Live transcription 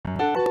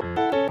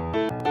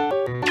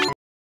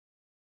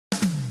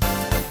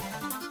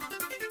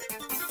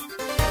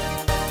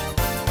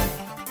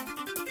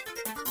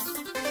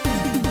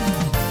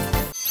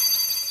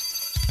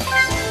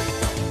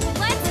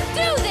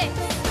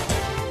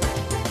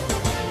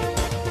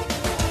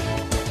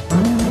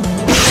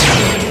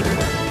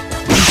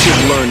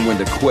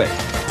to quit.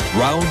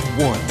 Round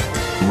 1.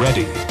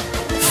 Ready.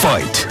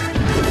 Fight.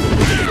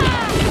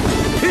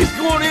 He's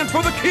going in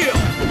for the kill!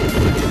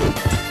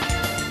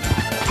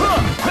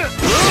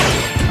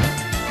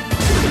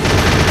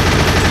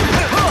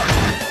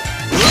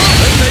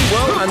 They may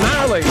well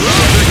annihilate each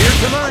other here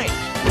tonight.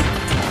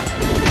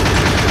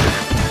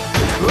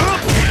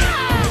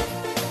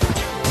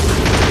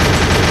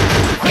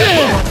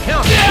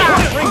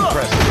 Ring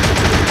press.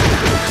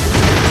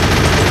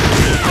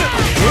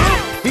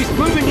 He's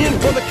moving in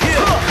for the kill.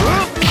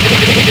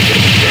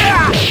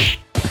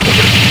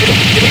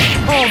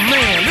 Oh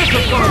man, this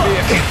is going to be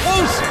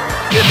explosive.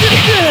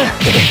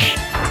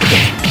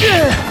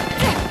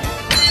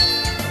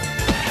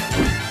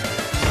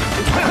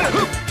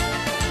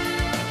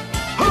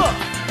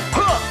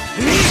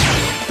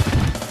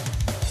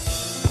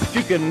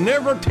 You can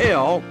never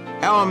tell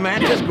how a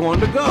match is going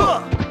to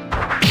go.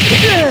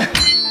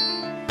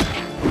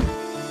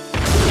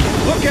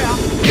 Look out!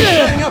 He's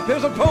setting up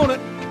his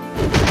opponent.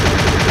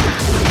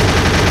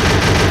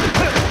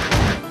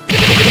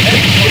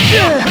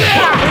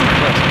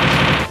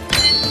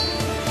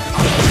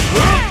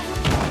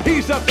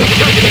 He's up to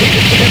something,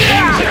 and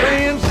these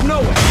fans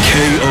know it.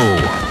 KO.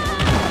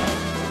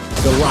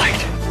 The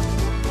light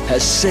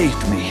has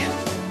saved me.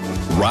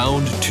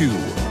 Round 2.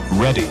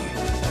 Ready.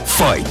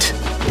 Fight.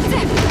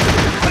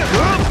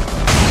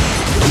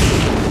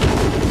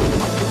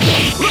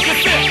 Look at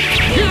this!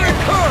 Here it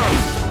comes!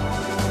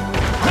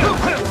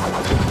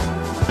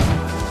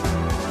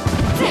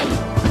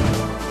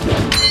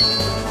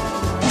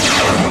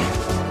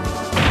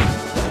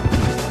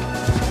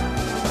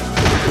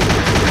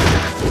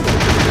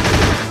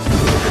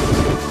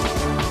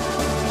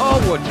 Oh,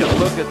 would you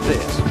look at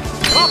this?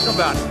 Talk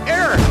about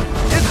arrogant!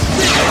 It's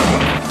sick!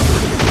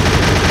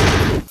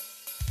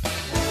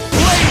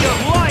 Blade of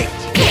light!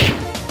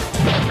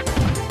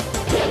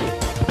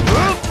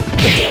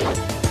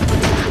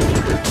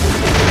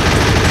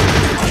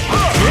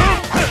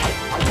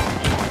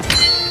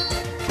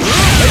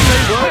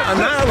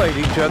 Annihilate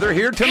each other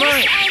here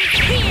tonight.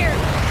 We knew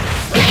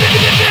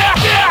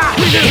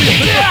these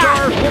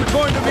superstars were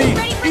going to be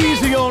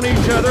easy on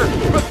each other,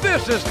 but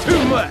this is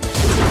too much.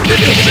 Did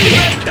you see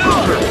that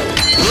counter?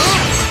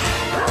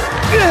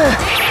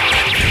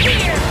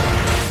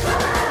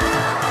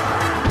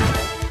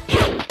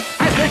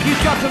 I think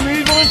he's got some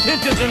evil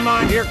intentions in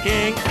mind here,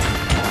 King.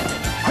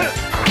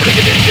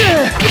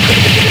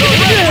 The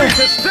referee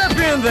to step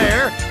in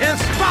there and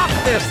stop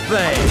this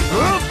thing.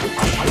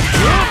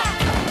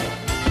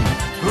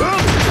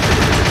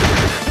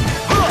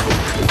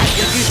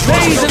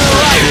 Stays in the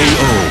light.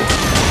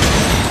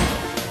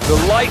 The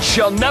light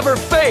shall never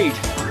fade.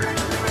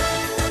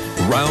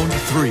 Round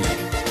 3.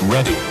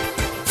 Ready.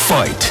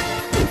 Fight.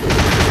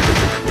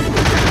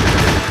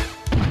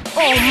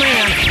 Oh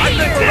man, I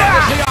think we're about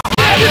to see a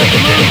high-level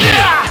move.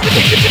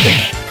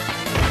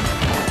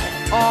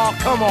 Oh,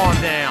 come on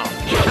now.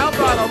 How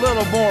about a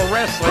little more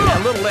wrestling and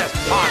a little less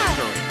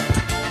posturing?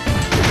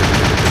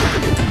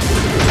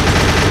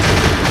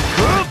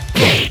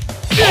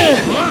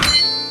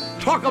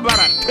 Talk about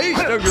a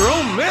taste of your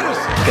own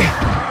medicine!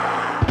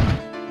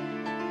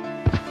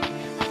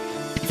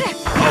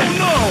 Oh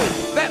no!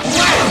 That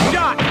last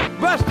shot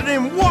busted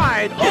him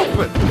wide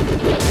open!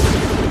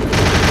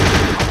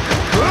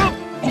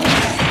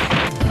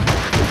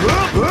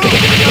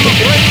 I'm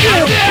afraid you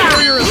don't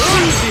share your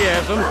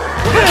enthusiasm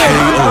with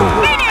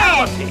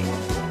reality!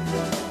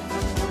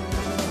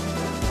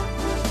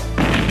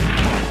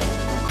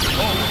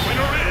 The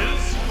winner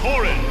is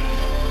Corrin!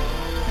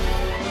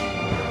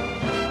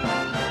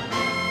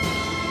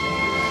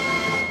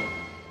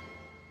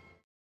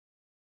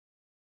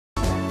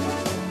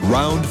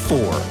 Round 4.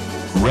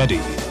 Ready.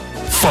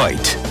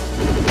 Fight.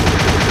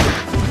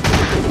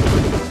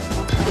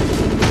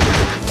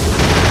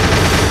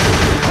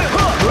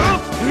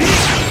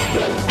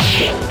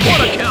 What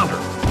a counter!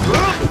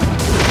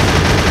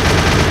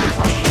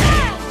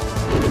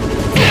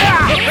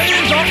 The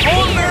fans are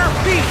on their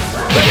feet!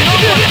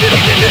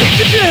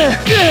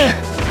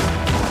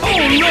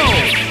 Oh no!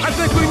 I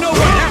think we know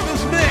what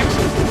happens next!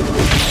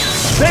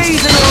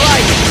 Stays in the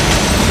light.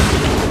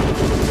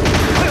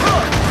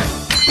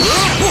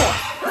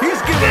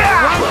 He's giving it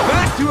right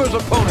back to his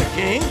opponent,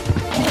 King!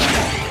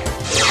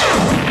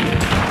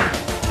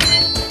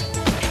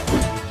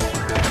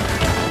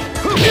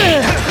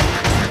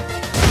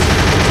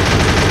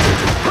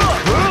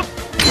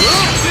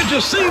 Did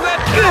you see that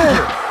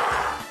counter?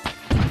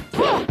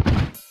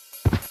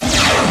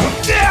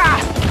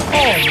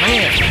 Oh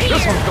man,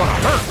 this one's gonna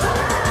hurt!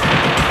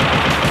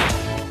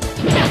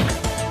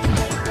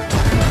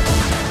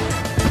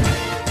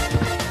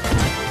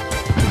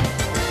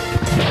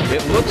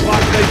 It looks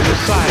like they've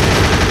decided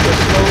to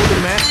slow the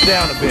match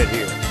down a bit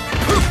here.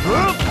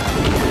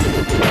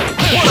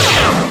 What a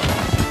counter!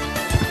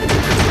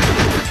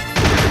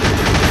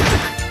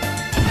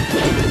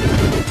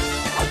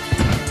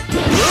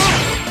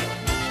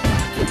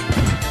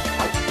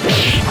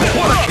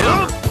 What a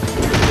counter!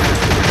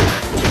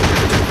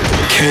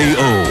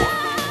 KO.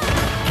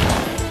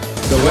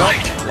 The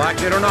light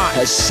Like it or not,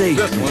 has saved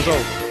this me. one's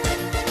over.